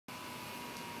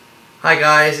Hi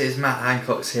guys, it's Matt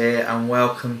Hancock's here and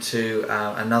welcome to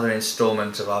another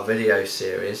instalment of our video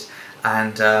series.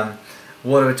 And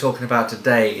what we're talking about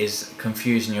today is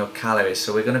confusing your calories.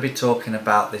 So we're going to be talking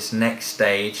about this next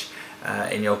stage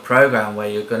in your program where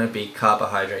you're going to be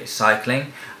carbohydrate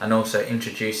cycling and also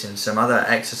introducing some other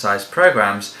exercise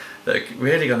programs that are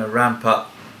really going to ramp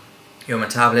up your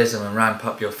metabolism and ramp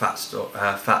up your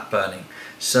fat burning.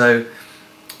 So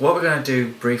what we're going to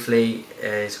do briefly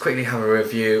is quickly have a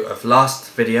review of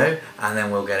last video and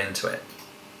then we'll get into it.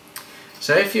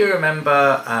 So if you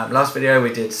remember, last video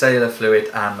we did cellular fluid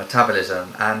and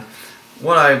metabolism, and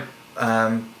what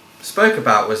I spoke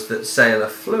about was that cellular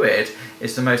fluid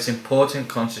is the most important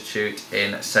constituent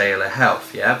in cellular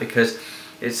health, because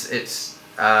it's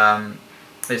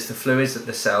the fluids that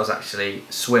the cells actually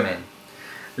swim in.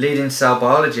 Leading cell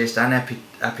biologist and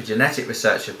epigenetic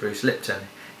researcher Bruce Lipton,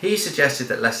 he suggested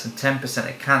that less than 10%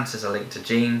 of cancers are linked to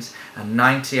genes and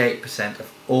 98%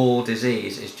 of all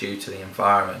disease is due to the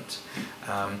environment.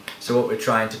 So what we're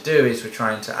trying to do is we're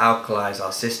trying to alkalize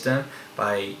our system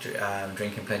by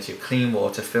drinking plenty of clean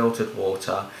water, filtered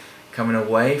water, coming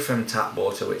away from tap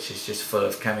water which is just full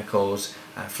of chemicals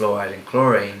and fluoride and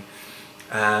chlorine.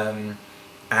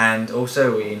 And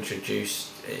also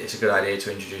it's a good idea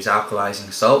to introduce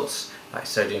alkalizing salts like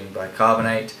sodium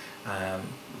bicarbonate,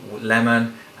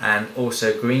 lemon, and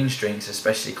also green drinks,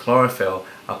 especially chlorophyll,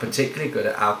 are particularly good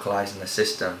at alkalizing the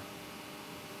system.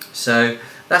 So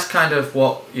that's kind of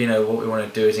what we want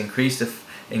to do, is increase the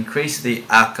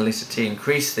alkalicity,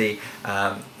 increase the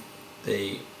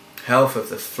health of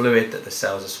the fluid that the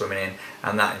cells are swimming in,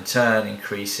 and that in turn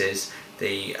increases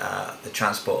the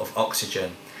transport of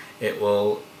oxygen. It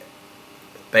will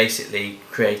basically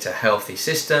create a healthy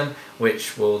system,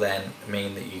 which will then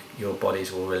mean that your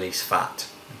bodies will release fat.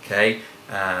 Okay,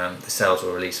 the cells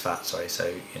will release fat,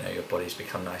 so your bodies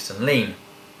become nice and lean.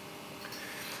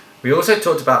 We also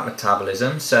talked about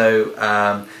metabolism.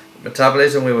 So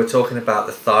metabolism, we were talking about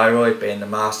the thyroid being the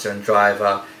master and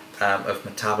driver of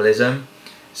metabolism.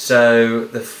 So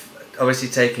obviously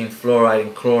taking fluoride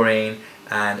and chlorine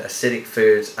and acidic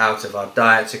foods out of our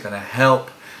diets are going to help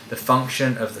the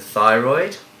function of the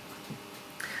thyroid.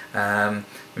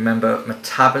 Remember,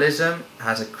 metabolism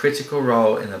has a critical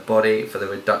role in the body for the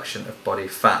reduction of body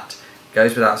fat. It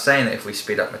goes without saying that if we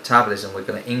speed up metabolism, we're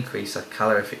going to increase our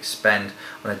calorific spend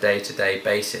on a day-to-day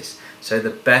basis. So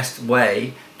the best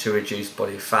way to reduce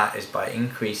body fat is by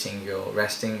increasing your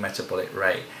resting metabolic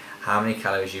rate, how many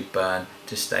calories you burn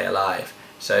to stay alive.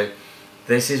 So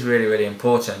this is really, really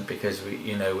important, because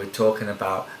we're talking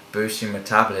about boosting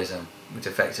metabolism, which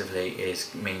effectively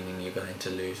is meaning you're going to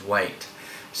lose weight.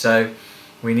 So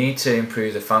we need to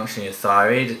improve the function of your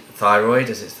thyroid,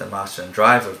 as it's the master and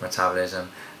driver of metabolism,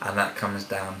 and that comes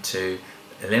down to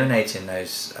eliminating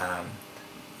those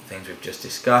things we've just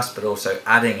discussed, but also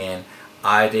adding in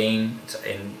iodine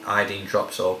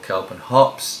drops or kelp and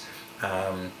hops,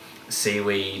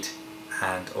 seaweed,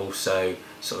 and also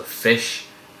sort of fish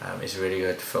is really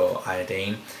good for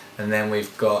iodine. And then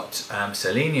we've got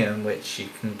selenium, which you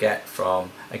can get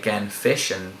from, again, fish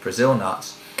and Brazil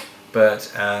nuts.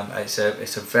 But it's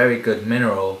a very good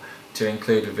mineral to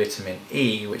include with vitamin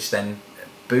E, which then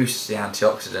boosts the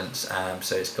antioxidants.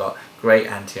 So it's got great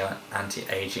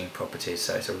anti-aging properties.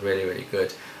 So it's a really, really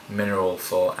good mineral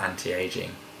for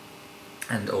anti-aging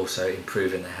and also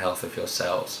improving the health of your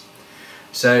cells.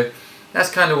 So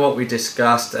that's kind of what we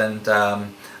discussed, and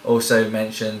also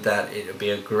mentioned that it would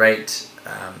be great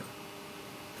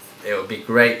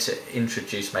to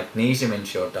introduce magnesium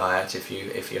into your diet if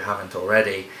you haven't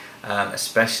already.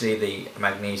 Especially the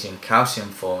magnesium calcium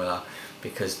formula,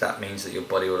 because that means that your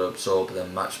body will absorb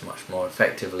them much more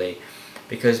effectively,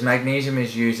 because magnesium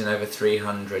is used in over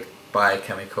 300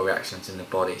 biochemical reactions in the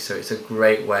body. So it's a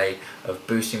great way of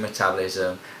boosting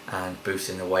metabolism and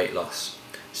boosting the weight loss.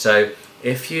 So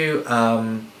if you are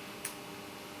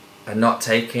not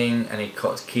taking any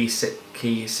key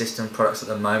system products at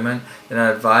the moment, then I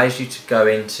advise you to go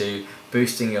into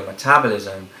boosting your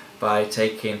metabolism by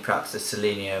taking perhaps the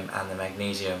selenium and the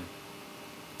magnesium.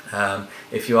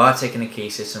 If you are taking a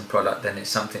key system product, then it's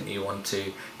something that you want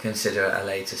to consider at a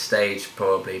later stage,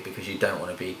 probably, because you don't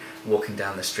want to be walking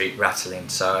down the street rattling.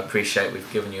 So I appreciate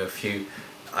we've given you a few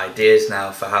ideas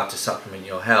now for how to supplement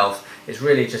your health. It's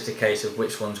really just a case of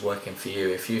which one's working for you.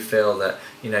 If you feel that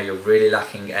you're really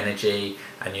lacking energy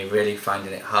and you're really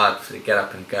finding it hard to get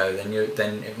up and go,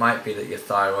 then it might be that your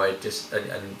thyroid just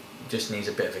needs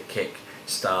a bit of a kick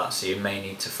start. So you may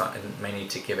need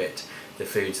to give it the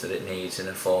foods that it needs in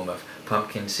the form of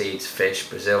pumpkin seeds, fish,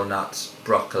 Brazil nuts,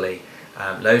 broccoli,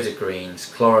 loads of greens,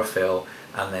 chlorophyll,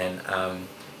 and then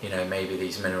you know, maybe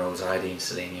these minerals, iodine,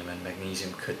 selenium and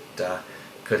magnesium,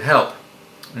 could help.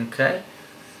 Okay,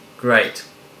 great.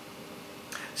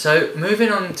 So moving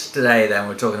on to today then,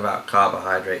 we're talking about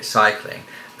carbohydrate cycling.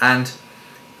 And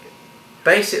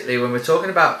basically when we're talking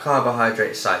about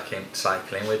carbohydrate cycling,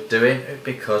 we're doing it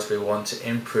because we want to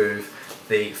improve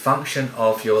the function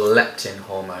of your leptin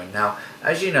hormone. Now,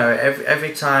 as you know,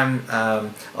 every time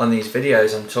on these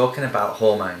videos I'm talking about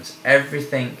hormones.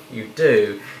 Everything you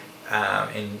do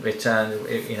in return,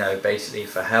 you know, basically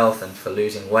for health and for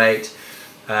losing weight,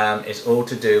 is all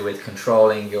to do with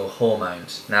controlling your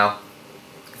hormones. Now,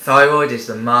 thyroid is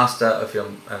the master of your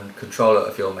and controller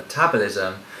of your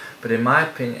metabolism, but in my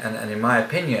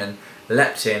opinion,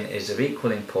 leptin is of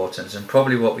equal importance and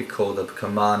probably what we call the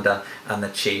commander and the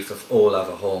chief of all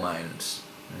other hormones.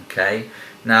 Okay,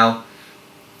 now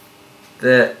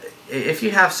if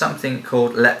you have something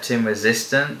called leptin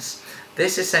resistance,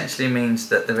 this essentially means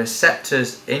that the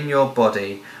receptors in your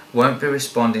body won't be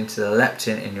responding to the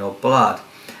leptin in your blood,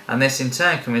 and this in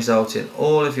turn can result in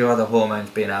all of your other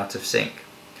hormones being out of sync.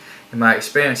 In my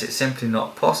experience, it's simply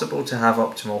not possible to have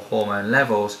optimal hormone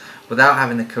levels without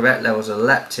having the correct levels of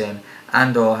leptin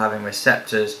and or having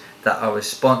receptors that are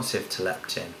responsive to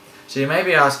leptin. So you may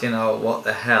be asking, oh, what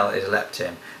the hell is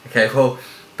leptin? Okay, well,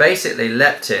 basically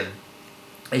leptin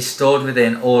is stored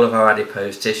within all of our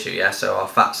adipose tissue, yeah, so our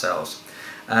fat cells,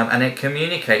 and it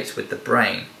communicates with the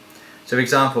brain. So for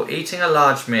example, eating a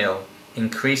large meal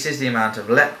increases the amount of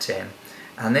leptin,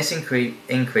 and this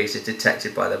increase is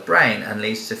detected by the brain and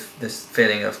leads to this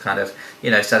feeling of kind of, you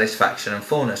know, satisfaction and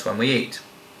fullness when we eat.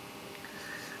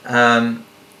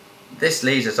 This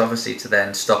leads us obviously to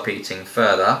then stop eating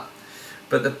further,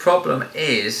 but the problem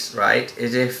is, right,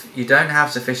 is if you don't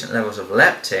have sufficient levels of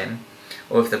leptin,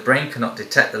 or if the brain cannot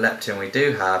detect the leptin we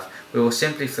do have, we will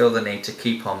simply feel the need to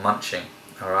keep on munching.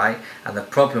 Alright, and the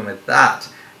problem with that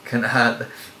can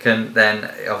then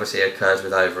obviously occurs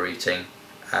with overeating.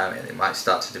 It might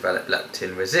start to develop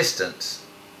leptin resistance.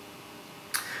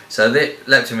 So the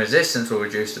leptin resistance will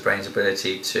reduce the brain's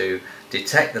ability to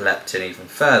detect the leptin even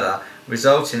further,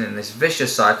 resulting in this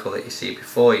vicious cycle that you see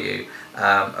before you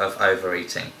of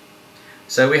overeating.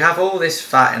 So we have all this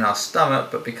fat in our stomach,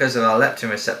 but because of our leptin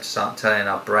receptors aren't telling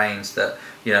our brains that,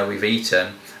 you know, we've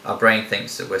eaten, our brain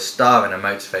thinks that we're starving and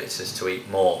motivates us to eat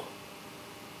more.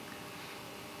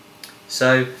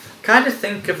 So kind of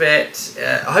think of it,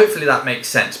 hopefully that makes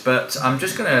sense, but I'm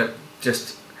just going to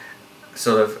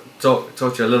sort of talk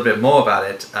to you a little bit more about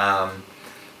it and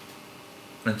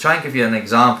try and give you an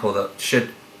example that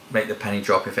should make the penny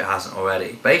drop if it hasn't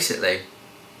already. Basically,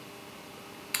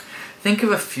 think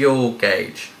of a fuel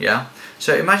gauge, yeah?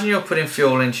 So imagine you're putting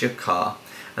fuel into your car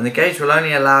and the gauge will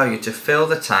only allow you to fill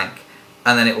the tank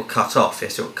and then it will cut off,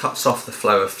 yes, so it cuts off the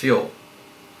flow of fuel.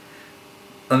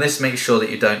 And this makes sure that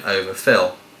you don't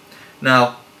overfill.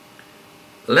 Now,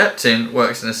 leptin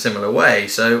works in a similar way,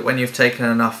 so when you've taken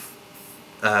enough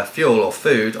fuel or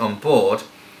food on board,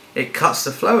 it cuts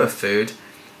the flow of food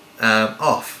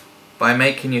off by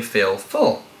making you feel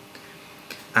full.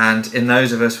 And in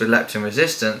those of us with leptin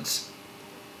resistance,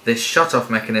 this shut-off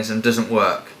mechanism doesn't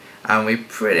work, and we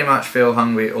pretty much feel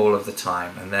hungry all of the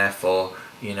time, and therefore,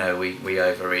 you know, we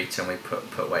overeat and we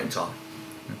put weight on.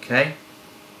 Okay.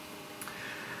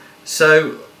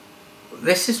 So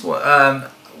this is what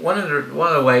one of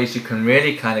the ways you can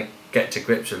really kind of get to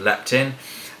grips with leptin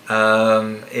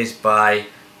is by,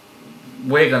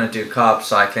 we're going to do carb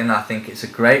cycling. I think it's a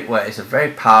great way, it's a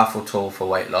very powerful tool for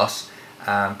weight loss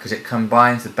because it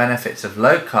combines the benefits of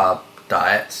low carb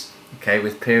diets, okay,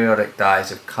 with periodic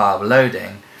diets of carb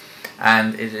loading,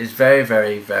 and it is very,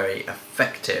 very, very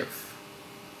effective.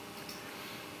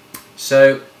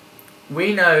 So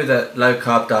we know that low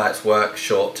carb diets work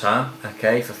short term,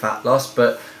 okay, for fat loss,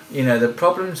 but you know the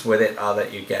problems with it are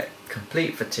that you get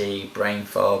complete fatigue, brain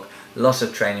fog, loss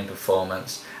of training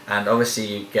performance, and obviously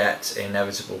you get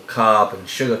inevitable carb and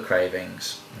sugar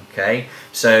cravings. Okay,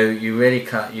 so you really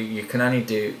can't, you can only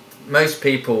do, most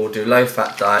people will do low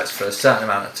fat diets for a certain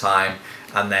amount of time,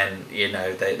 and then, you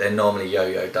know, they normally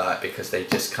yo-yo diet because they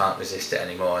just can't resist it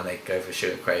anymore and they go for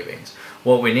sugar cravings.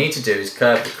 What we need to do is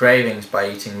curb the cravings by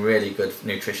eating really good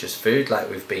nutritious food like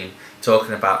we've been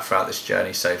talking about throughout this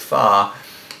journey so far,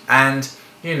 and,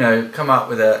 you know, come up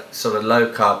with a sort of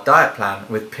low carb diet plan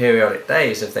with periodic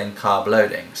days of then carb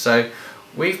loading. So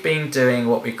we've been doing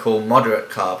what we call moderate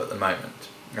carb at the moment,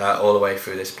 all the way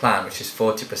through this plan, which is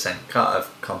 40%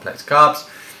 of complex carbs,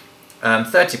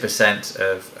 30%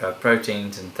 of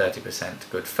proteins and 30%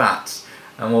 good fats.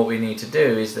 And what we need to do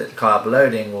is that carb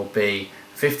loading will be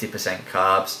 50%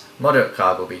 carbs, moderate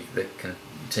carb will be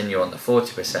continue on the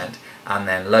 40%, and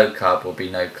then low carb will be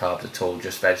no carbs at all,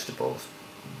 just vegetables.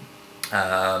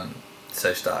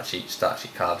 So starchy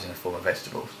carbs in the form of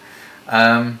vegetables.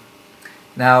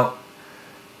 Now,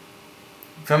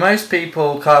 for most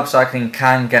people, carb cycling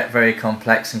can get very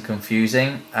complex and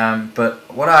confusing, but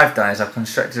what I've done is I've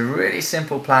constructed a really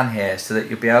simple plan here so that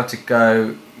you'll be able to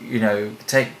go,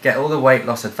 get all the weight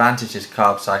loss advantages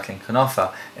carb cycling can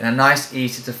offer in a nice,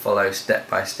 easy to follow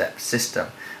step-by-step system,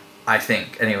 I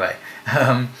think, anyway.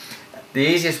 The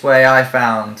easiest way I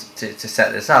found to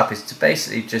set this up is to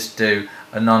basically just do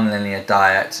a non-linear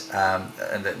diet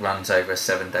that runs over a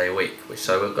 7-day week,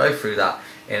 so we'll go through that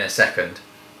in a second.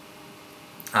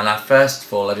 And first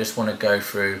of all, I just want to go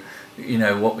through,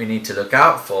 what we need to look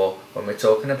out for when we're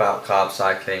talking about carb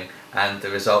cycling and the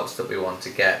results that we want to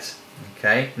get.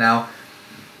 Okay, now,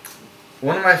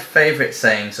 one of my favourite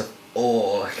sayings of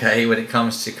all, okay, when it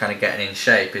comes to kind of getting in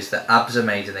shape is that abs are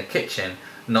made in the kitchen,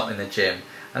 not in the gym.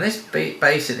 And this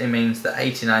basically means that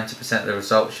 80–90% of the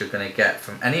results you're going to get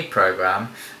from any program,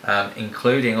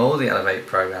 including all the Elevate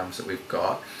programs that we've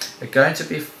got, are going to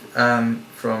be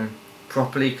from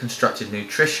properly constructed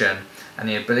nutrition and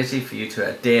the ability for you to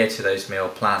adhere to those meal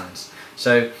plans.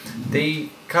 So the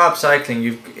carb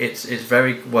cycling, it's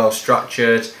very well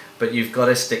structured, but you've got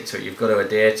to stick to it, you've got to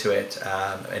adhere to it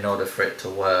in order for it to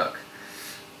work.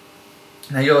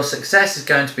 Now, your success is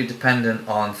going to be dependent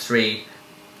on 3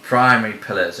 primary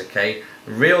pillars, okay?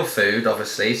 Real food,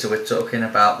 obviously, so we're talking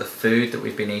about the food that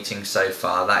we've been eating so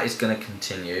far, that is going to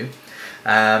continue,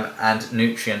 and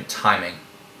nutrient timing.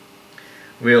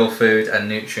 Real food and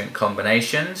nutrient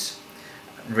combinations,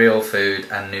 real food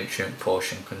and nutrient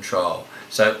portion control.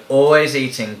 So always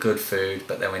eating good food,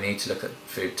 but then we need to look at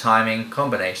food timing,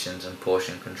 combinations and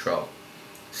portion control.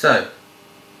 So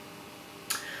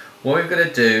what we've got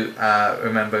to do,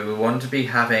 remember, we want to be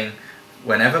having,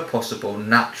 whenever possible,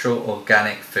 natural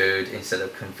organic food instead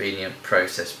of convenient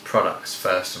processed products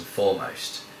first and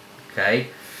foremost. Okay,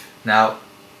 now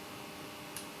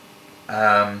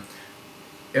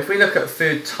if we look at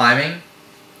food timing,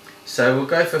 so we'll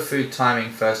go for food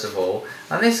timing first of all,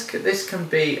 and this can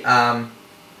be,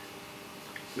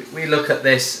 we look at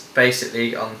this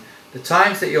basically on the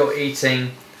times that you're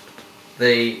eating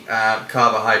the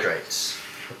carbohydrates.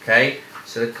 Okay,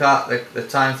 so the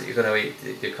times that you're going to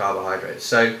eat your carbohydrates.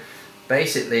 So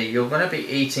basically you're going to be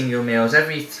eating your meals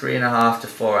every 3.5 to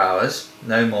 4 hours,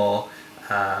 no more,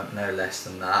 no less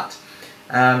than that,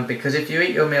 because if you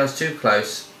eat your meals too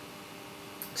close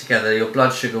together, your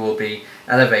blood sugar will be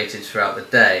elevated throughout the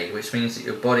day, which means that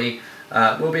your body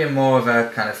will be in more of a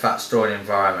kind of fat storing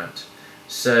environment.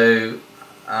 So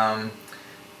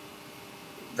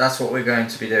that's what we're going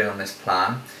to be doing on this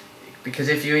plan, because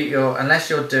if you eat unless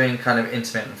you're doing kind of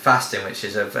intermittent fasting, which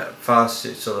is a far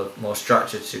sort of more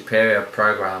structured, superior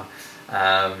program,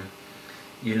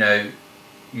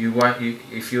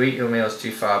 if you eat your meals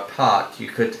too far apart, you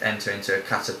could enter into a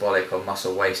catabolic or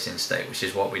muscle wasting state, which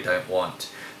is what we don't want.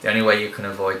 The only way you can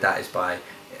avoid that is by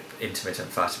intermittent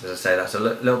fasting. As I say, that's a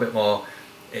little bit more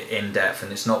in depth,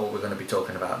 and it's not what we're going to be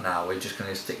talking about now. We're just going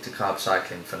to stick to carb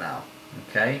cycling for now.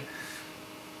 Okay,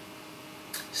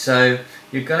 so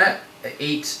you're going to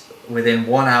eat within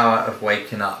 1 hour of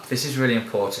waking up. This is really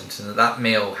important, and that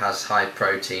meal has high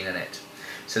protein in it.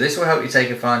 So this will help you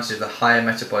take advantage of the higher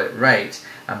metabolic rate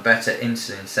and better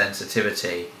insulin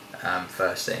sensitivity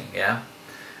first thing, yeah?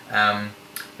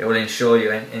 It will ensure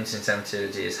your insulin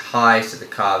sensitivity is high, so the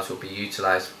carbs will be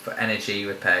utilised for energy,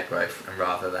 repair, growth, and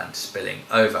rather than spilling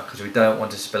over, because we don't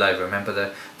want to spill over.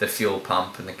 Remember the fuel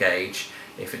pump and the gauge,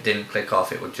 if it didn't click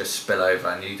off, it would just spill over,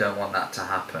 and you don't want that to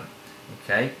happen.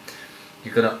 Okay,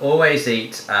 you're going to always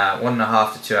eat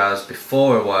 1.5 to 2 hours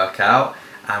before a workout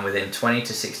and within 20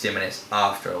 to 60 minutes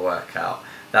after a workout.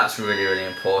 That's really, really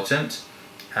important.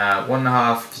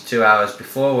 1.5 to 2 hours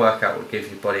before a workout will give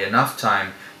your body enough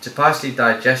time to partially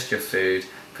digest your food,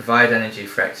 provide energy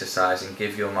for exercise, and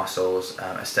give your muscles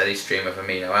a steady stream of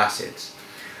amino acids,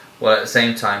 while at the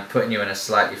same time putting you in a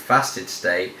slightly fasted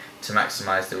state to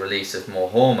maximise the release of more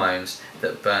hormones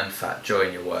that burn fat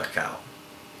during your workout.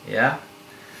 Yeah?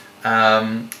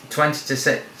 20 to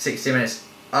 60 minutes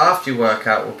after your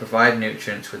workout will provide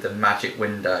nutrients with the magic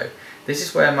window. This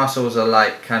is where muscles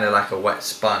are kind of like a wet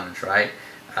sponge, right?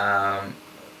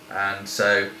 And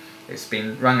so it's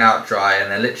been wrung out dry,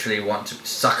 and they literally want to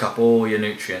suck up all your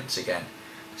nutrients again.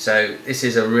 So this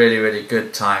is a really, really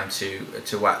good time to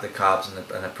whack the carbs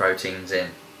and the proteins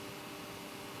in.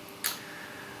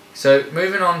 So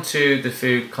moving on to the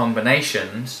food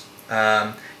combinations,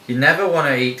 you never want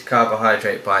to eat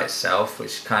carbohydrate by itself,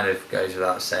 which kind of goes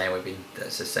without saying.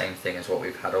 That's the same thing as what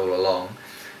we've had all along.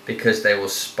 because they will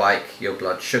spike your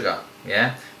blood sugar,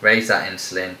 yeah, raise that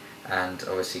insulin, and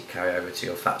obviously carry over to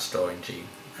your fat storing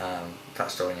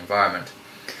environment.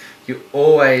 You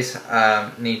always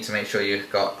need to make sure you've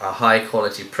got a high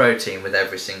quality protein with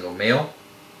every single meal.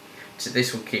 So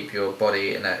this will keep your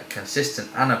body in a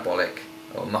consistent anabolic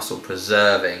or muscle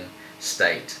preserving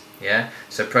state. Yeah.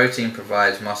 So protein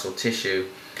provides muscle tissue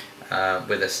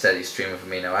with a steady stream of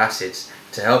amino acids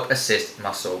to help assist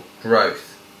muscle growth.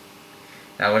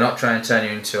 Now, we're not trying to turn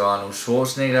you into Arnold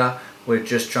Schwarzenegger. We're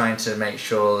just trying to make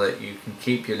sure that you can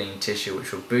keep your lean tissue,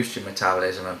 which will boost your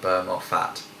metabolism and burn more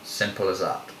fat. Simple as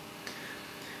that.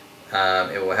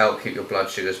 It will help keep your blood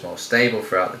sugars more stable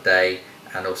throughout the day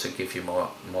and also give you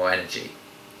more energy.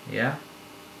 Yeah.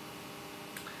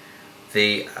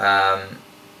 The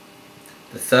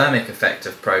thermic effect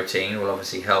of protein will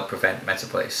obviously help prevent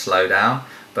metabolic slowdown,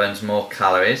 burns more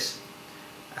calories,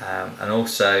 and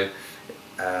also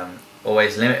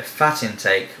always limit fat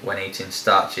intake when eating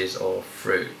starches or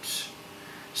fruits.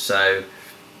 So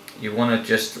you want to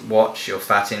just watch your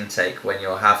fat intake when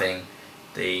you're having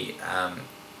on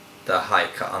the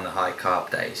high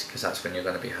carb days, because that's when you're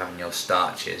going to be having your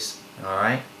starches.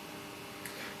 Alright?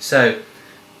 So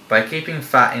by keeping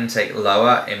fat intake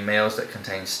lower in meals that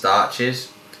contain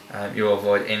starches, you'll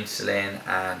avoid insulin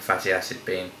and fatty acid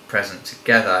being present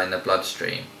together in the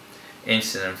bloodstream.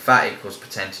 Insulin and fat equals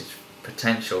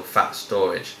potential fat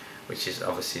storage, which is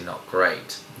obviously not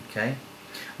great. Okay.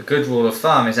 A good rule of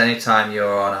thumb is anytime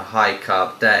you're on a high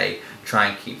carb day, try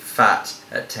and keep fat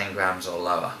at 10 grams or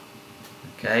lower.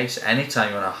 Okay, so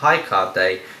anytime you're on a high carb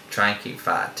day, try and keep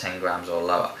fat at 10 grams or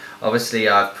lower. Obviously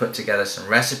I've put together some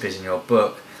recipes in your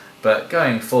book, but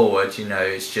going forward, you know,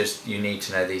 it's just you need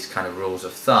to know these kind of rules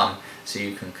of thumb so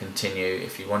you can continue.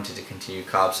 If you wanted to continue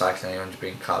carb cycling, you want to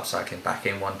bring carb cycling back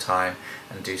in one time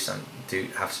and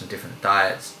have some different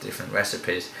diets, different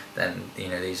recipes, then you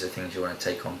know these are things you want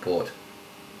to take on board.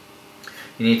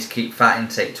 You need to keep fat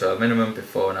intake to a minimum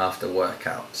before and after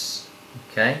workouts.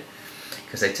 Okay,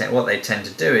 because what they tend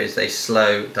to do is they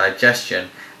slow digestion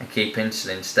and keep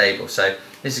insulin stable. So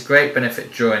this is a great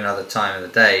benefit during other time of the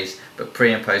days, but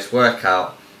pre and post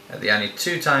workout are the only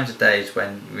 2 times a day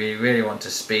when we really want to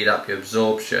speed up your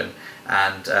absorption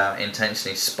and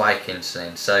intentionally spike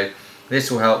insulin. So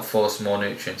this will help force more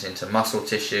nutrients into muscle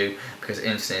tissue because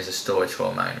insulin is a storage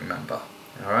hormone, remember.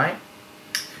 Alright?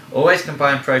 Always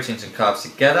combine proteins and carbs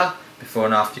together before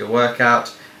and after your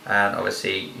workout, and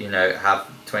obviously, you know, have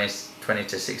 20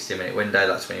 to 60 minute window.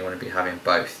 That's when you want to be having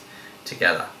both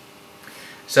together.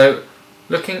 So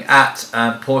looking at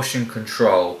portion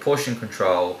control,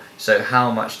 so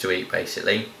how much to eat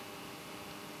basically.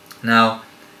 Now,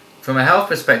 from a health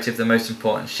perspective, the most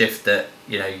important shift that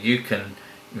you can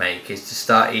make is to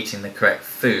start eating the correct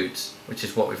foods, which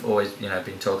is what we've always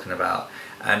been talking about,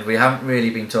 and we haven't really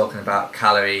been talking about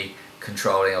calorie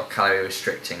controlling or calorie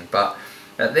restricting. But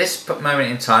at this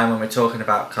moment in time, when we're talking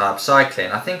about carb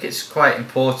cycling, I think it's quite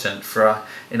important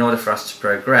in order for us to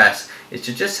progress, is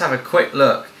to just have a quick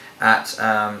look at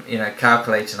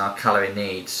calculating our calorie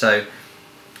needs. So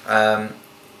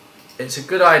it's a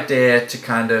good idea to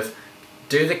kind of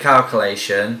do the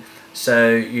calculation so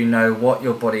you know what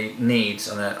your body needs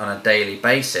on a daily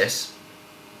basis.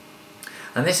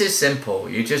 And this is simple.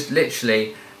 You just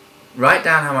literally write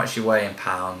down how much you weigh in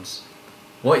pounds,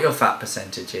 what your fat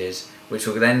percentage is, which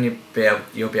will then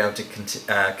you'll be able to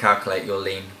calculate your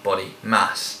lean body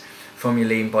mass. From your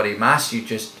lean body mass, you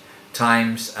just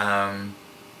times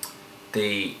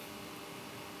the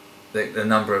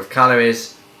number of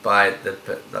calories by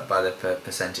the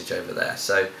percentage over there.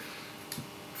 So,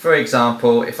 for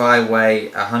example, if I weigh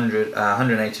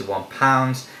 181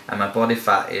 pounds and my body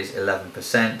fat is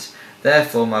 11%,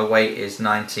 therefore my weight is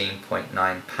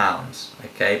 19.9 pounds.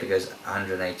 Okay, because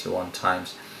 181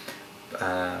 times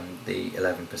the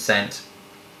 11%,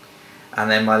 and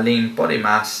then my lean body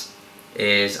mass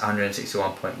is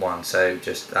 161.1. So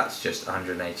that's just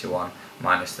 181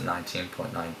 minus the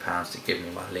 19.9 pounds to give me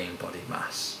my lean body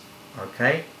mass.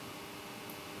 Okay.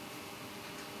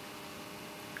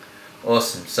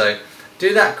 Awesome. So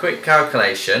do that quick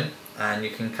calculation and you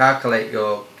can calculate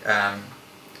your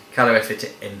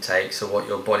calorific intake, so what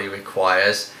your body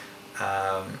requires.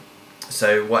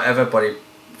 So whatever body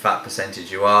fat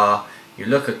percentage you are, you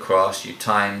look across, you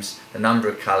times the number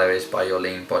of calories by your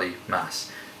lean body mass.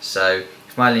 So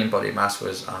if my lean body mass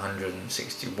was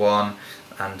 161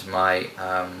 and my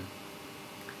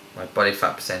my body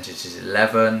fat percentage is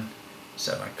 11,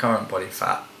 so my current body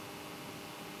fat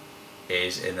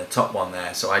is in the top one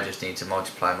there, so I just need to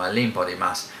multiply my lean body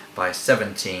mass by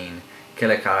 17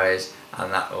 kilocalories,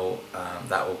 and that will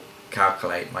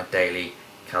calculate my daily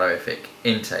calorific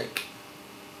intake.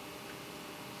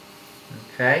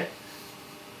 Okay,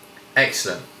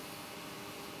 excellent.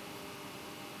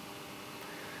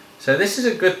 So this is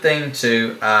a good thing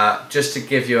to just to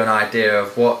give you an idea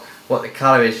of what the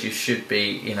calories you should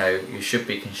be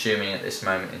consuming at this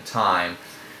moment in time,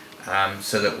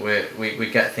 so that we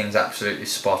get things absolutely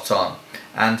spot on.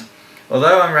 And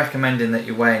although I'm recommending that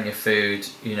you're weighing your food,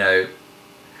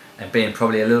 and being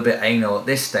probably a little bit anal at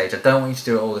this stage, I don't want you to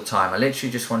do it all the time. I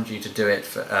literally just want you to do it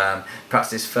for perhaps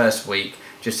this first week,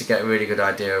 just to get a really good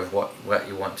idea of what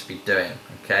you want to be doing.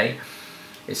 Okay,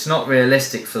 it's not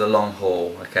realistic for the long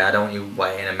haul. Okay, I don't want you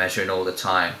weighing and measuring all the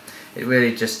time. It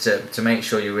really just to make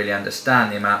sure you really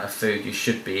understand the amount of food you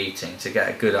should be eating, to get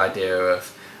a good idea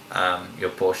of your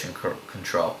portion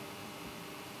control.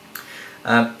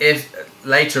 If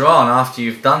later on, after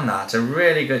you've done that,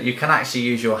 you can actually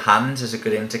use your hands as a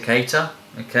good indicator.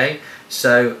 Okay,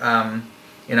 so I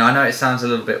know it sounds a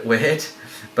little bit weird,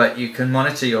 but you can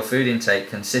monitor your food intake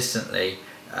consistently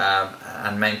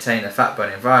and maintain a fat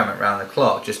burning environment around the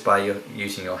clock just by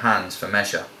using your hands for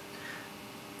measure.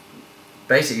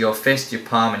 Basically, your fist, your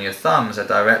palm and your thumbs are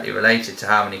directly related to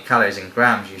how many calories in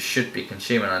grams you should be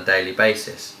consuming on a daily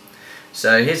basis.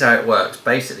 So here's how it works.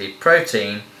 Basically,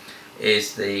 protein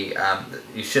is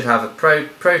you should have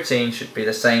protein should be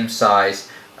the same size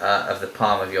of the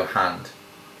palm of your hand.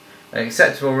 An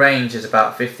acceptable range is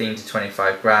about 15 to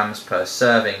 25 grams per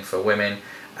serving for women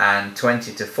and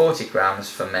 20 to 40 grams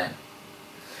for men.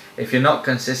 If you're not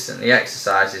consistently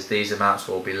exercising, these amounts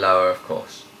will be lower, of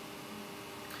course.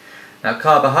 Now,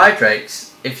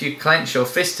 carbohydrates, if you clench your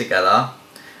fist together,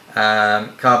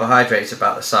 carbohydrates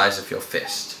about the size of your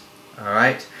fist.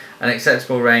 Alright, an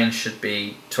acceptable range should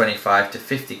be 25 to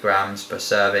 50 grams per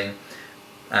serving,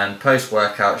 and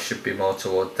post-workout should be more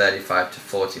toward 35 to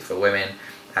 40 for women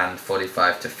and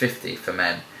 45 to 50 for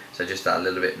men. So just that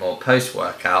little bit more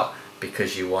post-workout,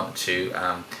 because you want to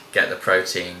get the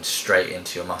protein straight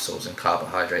into your muscles, and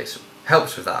carbohydrates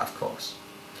helps with that, of course.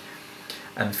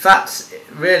 And fats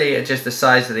really are just the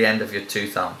size of the end of your two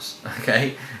thumbs.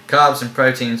 Okay, carbs and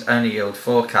proteins only yield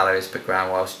 4 calories per gram,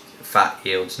 whilst fat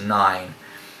yields 9.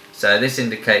 So this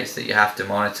indicates that you have to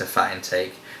monitor fat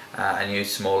intake and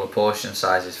use smaller portion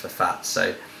sizes for fats.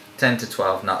 So 10 to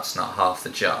 12 nuts, not half the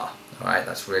jar. Alright,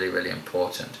 that's really, really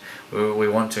important. We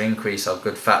want to increase our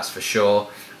good fats for sure,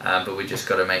 but we just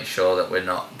got to make sure that we're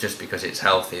not, just because it's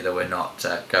healthy, that we're not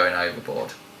going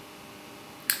overboard.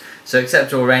 So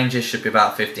acceptable ranges should be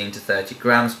about 15 to 30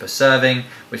 grams per serving,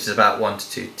 which is about 1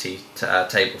 to 2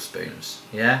 tablespoons.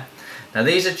 Yeah. Now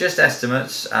these are just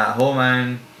estimates.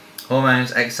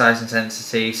 Hormones, exercise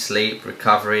intensity, sleep,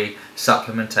 recovery,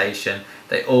 supplementation,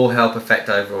 they all help affect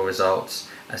overall results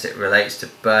as it relates to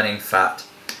burning fat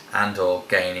and or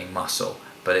gaining muscle.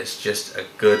 But it's just a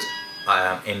good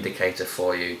indicator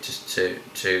for you just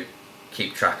to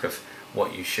keep track of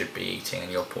what you should be eating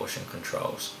and your portion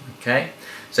controls. Okay,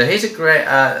 so here's a great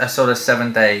a sort of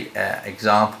 7-day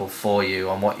example for you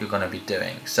on what you're going to be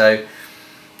doing. So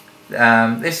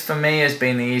this for me has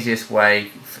been the easiest way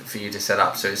for you to set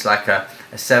up. So it's like a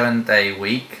 7-day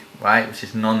week, right, which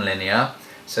is non-linear.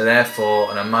 So therefore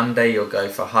on a Monday you'll go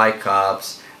for high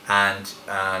carbs and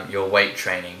your weight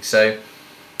training. So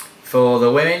for the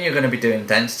women you're going to be doing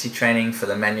density training, for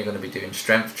the men you're going to be doing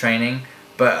strength training.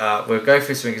 But we'll go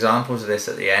through some examples of this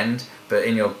at the end, but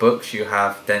in your books you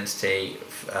have density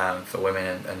for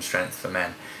women and strength for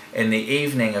men. In the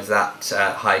evening of that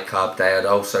high carb day, I'd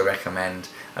also recommend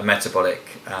a metabolic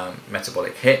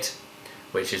HIIT,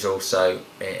 which is also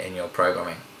in your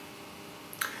programming.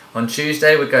 On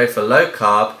Tuesday we go for low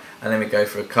carb, and then we go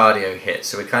for a cardio HIIT.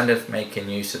 So we're kind of making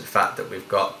use of the fact that we've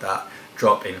got that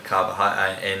drop in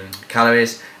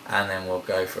calories, and then we'll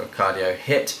go for a cardio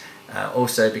HIIT.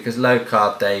 Also, because low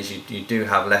carb days you do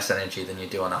have less energy than you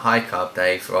do on a high carb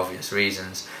day for obvious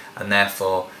reasons, and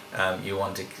therefore you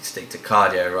want to stick to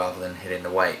cardio rather than hitting the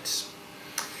weights.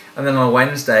 And then on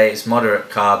Wednesday it's moderate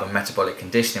carb and metabolic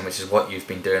conditioning, which is what you've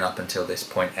been doing up until this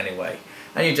point anyway,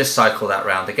 and you just cycle that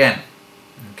round again.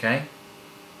 Okay.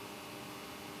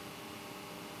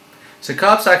 So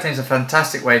carb cycling is a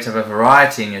fantastic way to have a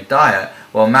variety in your diet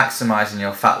while maximising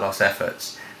your fat loss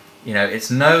efforts. You know,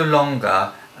 it's no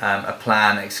longer a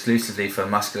plan exclusively for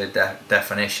muscular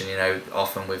definition,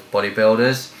 often with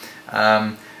bodybuilders.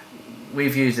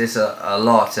 We've used this a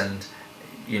lot, and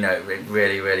it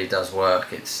really does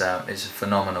work. It's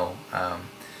phenomenal,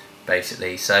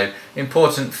 basically. So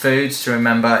important foods to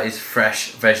remember is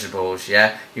fresh vegetables.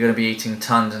 Yeah, you're going to be eating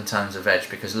tons and tons of veg,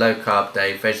 because low carb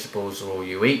day vegetables are all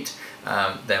you eat.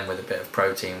 Then with a bit of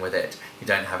protein with it, you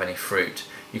don't have any fruit.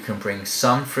 You can bring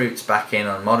some fruits back in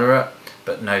on moderate,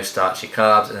 but no starchy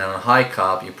carbs. And then on high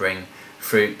carb you bring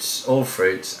fruits, all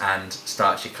fruits, and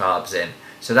starchy carbs in.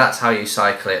 So that's how you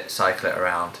cycle it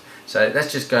around. So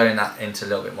let's just go into a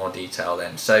little bit more detail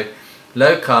then. So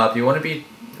low carb, you want to be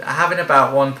having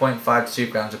about 1.5 to 2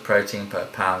 grams of protein per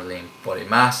pound lean body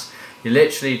mass. You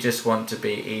literally just want to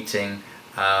be eating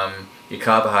your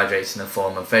carbohydrates in the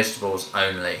form of vegetables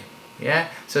only. Yeah,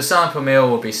 so sample meal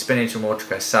will be spinach and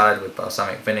watercress salad with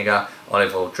balsamic vinegar,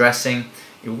 olive oil dressing.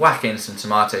 You whack in some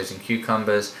tomatoes and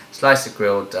cucumbers, slice of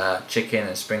grilled chicken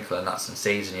and sprinkle of nuts and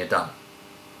seeds, and you're done.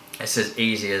 It's as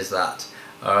easy as that.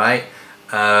 Alright,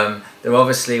 there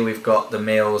obviously we've got the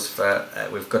meals for,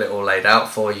 we've got it all laid out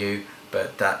for you,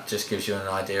 but that just gives you an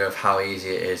idea of how easy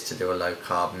it is to do a low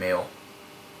carb meal.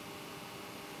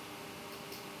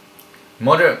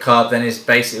 Moderate carb then is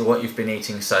basically what you've been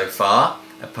eating so far,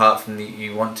 apart from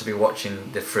you want to be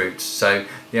watching the fruits. So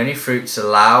the only fruits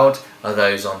allowed are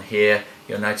those on here.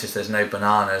 You'll notice there's no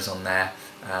bananas on there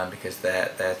because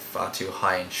they're far too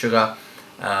high in sugar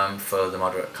for the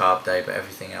moderate carb day, but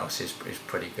everything else is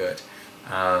pretty good.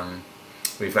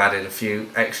 We've added a few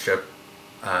extra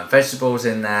vegetables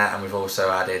in there, and we've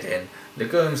also added in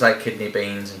legumes like kidney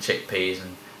beans and chickpeas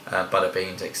and butter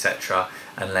beans, etc.,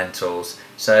 and lentils.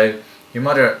 So your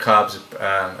moderate carbs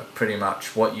are pretty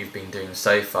much what you've been doing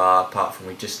so far, apart from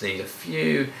we just need a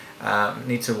few,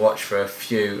 need to watch for a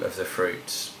few of the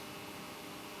fruits.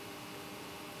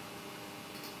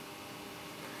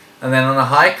 And then on a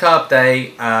high carb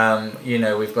day, you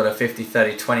know, we've got a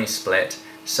 50-30-20 split.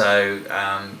 So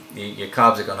your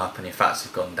carbs have gone up and your fats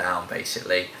have gone down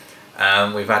basically.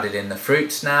 We've added in the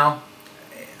fruits now,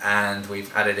 and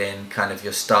we've added in kind of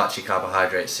your starchy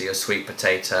carbohydrates, so your sweet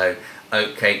potato,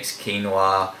 oatcakes,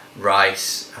 quinoa,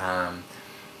 rice,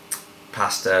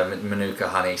 pasta, manuka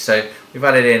honey. So we've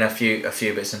added in a few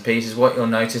bits and pieces. What you'll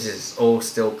notice is it's all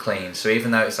still clean. So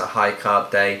even though it's a high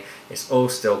carb day, it's all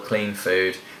still clean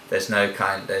food. There's no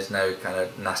kind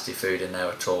of nasty food in there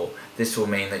at all. This will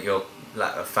mean that your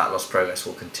fat loss progress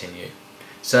will continue.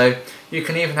 So you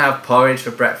can even have porridge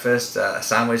for breakfast, a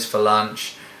sandwich for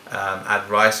lunch, add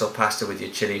rice or pasta with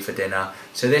your chili for dinner.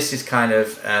 So this is kind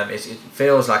of, it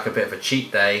feels like a bit of a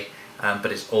cheat day,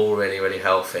 but it's all really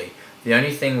healthy. The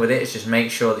only thing with it is just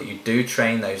make sure that you do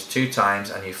train those 2 times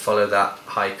and you follow that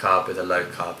high carb with a low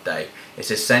carb day.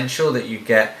 It's essential that you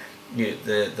get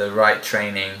the right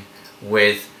training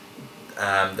with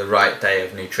the right day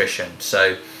of nutrition.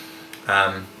 So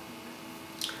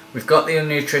we've got the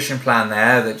nutrition plan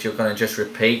there that you're going to just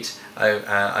repeat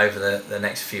over the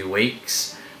next few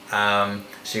weeks. So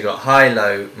you've got high,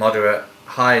 low, moderate,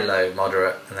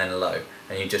 and then low,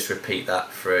 and you just repeat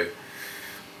that through.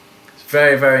 It's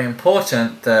very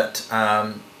important that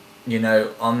you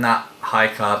know, on that high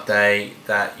carb day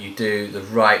that you do the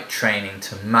right training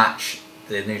to match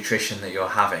the nutrition that you're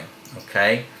having.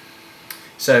 Okay,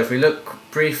 so if we look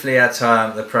briefly at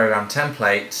the program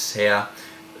templates here,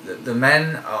 the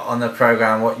men on the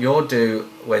program, what you'll do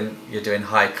when you're doing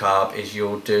high carb is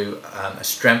you'll do a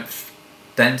strength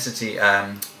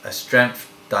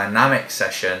dynamic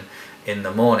session in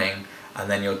the morning, and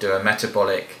then you'll do a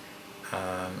metabolic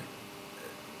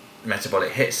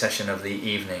hit session of the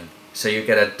evening. So you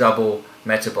get a double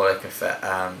metabolic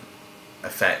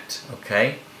effect.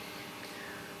 Okay,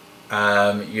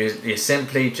 you're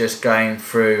simply just going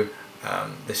through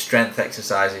the strength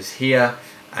exercises here,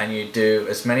 and you do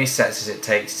as many sets as it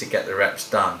takes to get the reps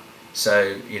done.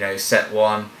 So you know, set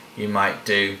 1 you might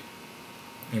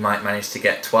manage to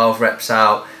get 12 reps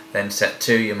out, then set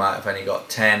 2 you might have only got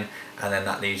 10, and then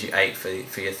that leaves you 8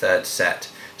 for your third set.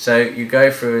 So you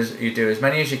go through, you do as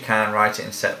many as you can, write it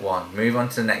in set 1, move on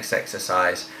to the next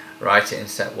exercise, write it in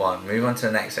set 1, move on to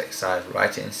the next exercise,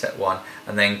 write it in set 1,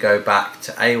 and then go back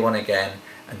to A1 again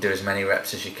and do as many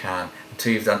reps as you can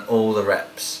until you've done all the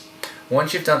reps.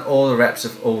 Once you've done all the reps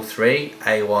of all 3,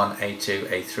 A1, A2,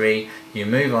 A3, you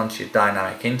move on to your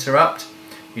dynamic interrupt.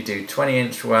 You do 20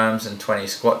 inchworms and 20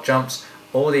 squat jumps.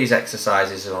 All these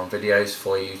exercises are on videos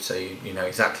for you, so you know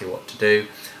exactly what to do.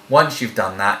 Once you've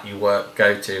done that, you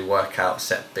go to workout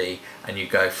set B, and you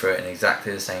go through it in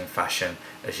exactly the same fashion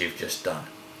as you've just done.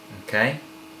 Okay?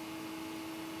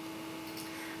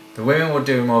 The women will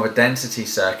do more of a density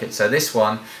circuit. So this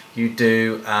one, you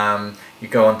do, you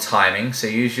go on timing, so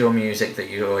use your music that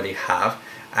you already have,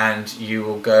 and you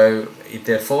will go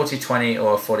either 40-20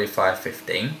 or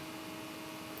 45-15.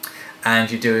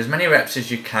 And you do as many reps as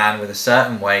you can with a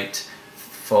certain weight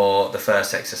for the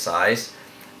first exercise.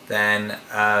 Then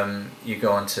you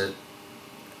go on to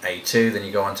A2, then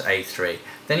you go on to A3.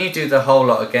 Then you do the whole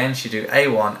lot again, so you do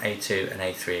A1, A2 and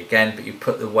A3 again, but you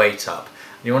put the weight up.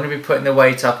 You want to be putting the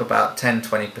weight up about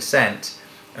 10-20%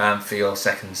 for your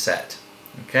second set.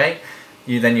 Okay,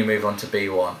 then you move on to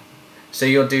B1. So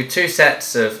you'll do 2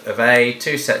 sets of A,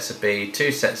 2 sets of B,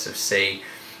 2 sets of C,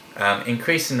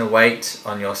 increasing the weight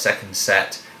on your second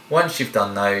set. Once you've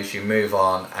done those, you move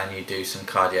on and you do some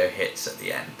cardio hits at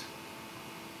the end.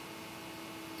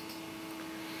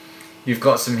 You've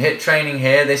got some HIIT training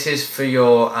here. This is for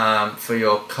your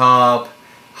carb,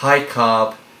 high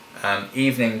carb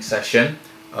evening session.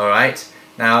 All right.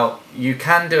 Now you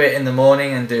can do it in the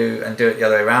morning and do it the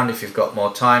other way around if you've got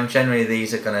more time. Generally,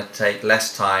 these are going to take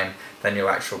less time than your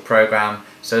actual program.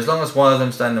 So as long as one of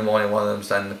them's done in the morning, one of them's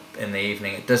done in the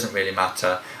evening, it doesn't really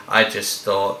matter. I just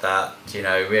thought that, you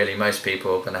know, really most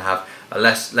people are going to have a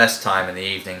less time in the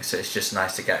evening, so it's just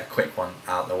nice to get a quick one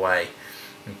out of the way.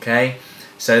 Okay,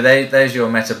 so there's your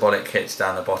metabolic hits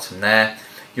down the bottom there.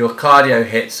 Your cardio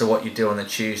hits are what you do on the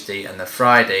Tuesday and the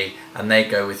Friday, and they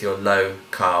go with your low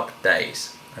carb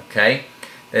days. Okay,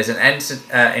 there's an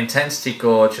intensity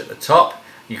gauge at the top.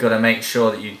 You've got to make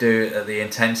sure that you do it at the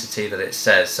intensity that it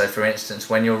says. So for instance,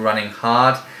 when you're running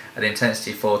hard at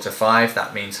intensity 4 to 5,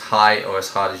 that means high or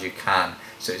as hard as you can.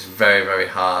 So it's very, very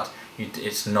hard.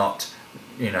 It's not,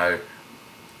 you know,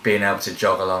 being able to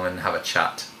jog along and have a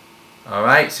chat.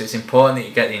 Alright, so it's important that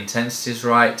you get the intensities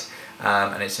right,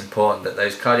 and it's important that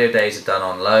those cardio days are done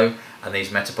on low and these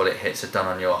metabolic hits are done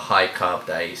on your high carb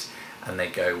days, and they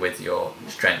go with your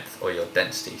strength or your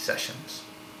density sessions.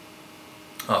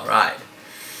 Alright,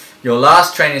 your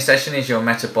last training session is your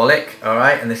metabolic,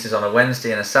 alright, and this is on a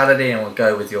Wednesday and a Saturday, and will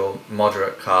go with your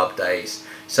moderate carb days.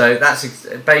 So that's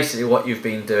basically what you've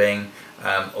been doing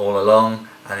all along,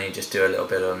 and then you just do a little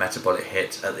bit of a metabolic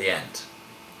hit at the end.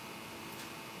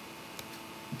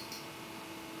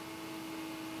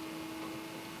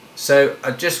 So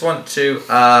I just want to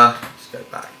let's go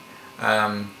back.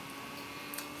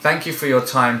 Thank you for your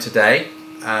time today,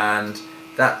 and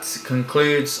that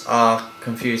concludes our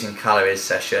confusing calories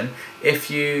session.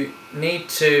 If you need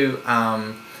to,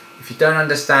 if you don't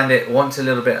understand it, want a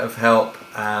little bit of help,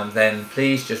 then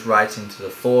please just write into the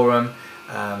forum.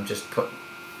 Just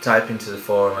type into the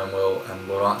forum, and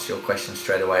we'll answer your questions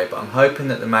straight away. But I'm hoping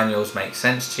that the manuals make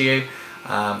sense to you.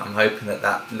 I'm hoping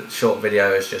that short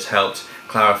video has just helped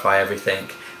clarify everything.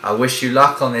 I wish you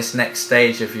luck on this next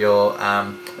stage of your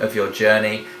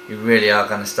journey. You really are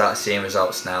going to start seeing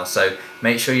results now. So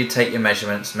make sure you take your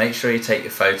measurements, make sure you take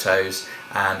your photos,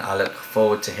 and I look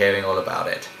forward to hearing all about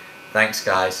it. Thanks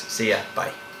guys, see ya,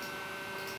 bye.